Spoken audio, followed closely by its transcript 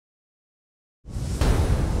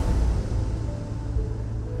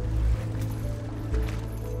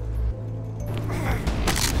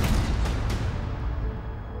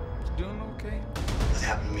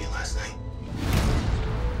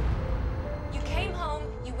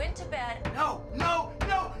went to bed. No, no,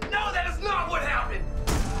 no, no, that is not what happened!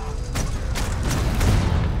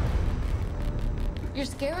 You're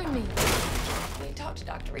scaring me. Can you talk to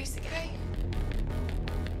Dr. Reese, okay?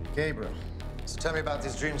 Gabriel, so tell me about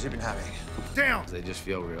these dreams you've been having. Damn! They just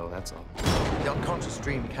feel real, that's all. The unconscious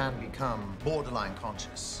dream can become borderline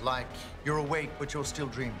conscious, like you're awake, but you're still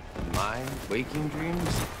dreaming. In my waking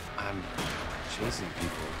dreams, I'm chasing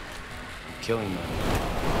people. I'm killing them.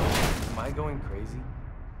 Am I going crazy?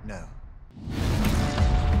 No.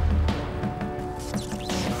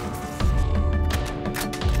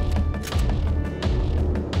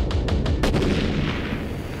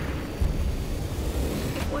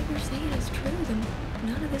 If what you're saying is true, then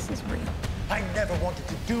none of this is real. I never wanted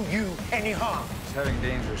to do you any harm. He's having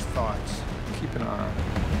dangerous thoughts. Keep an eye on him.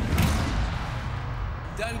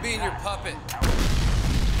 Done being your puppet.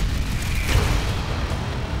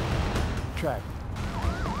 Track.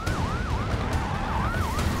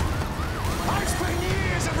 I spent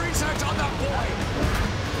years of research on that boy!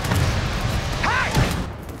 Hey!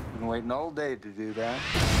 Been waiting all day to do that.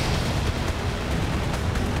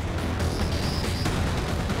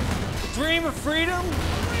 Dream of freedom?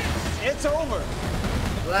 It's over.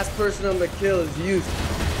 The last person I'm gonna kill is you.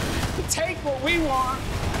 To take what we want,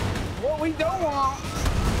 what we don't want,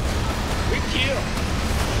 we kill.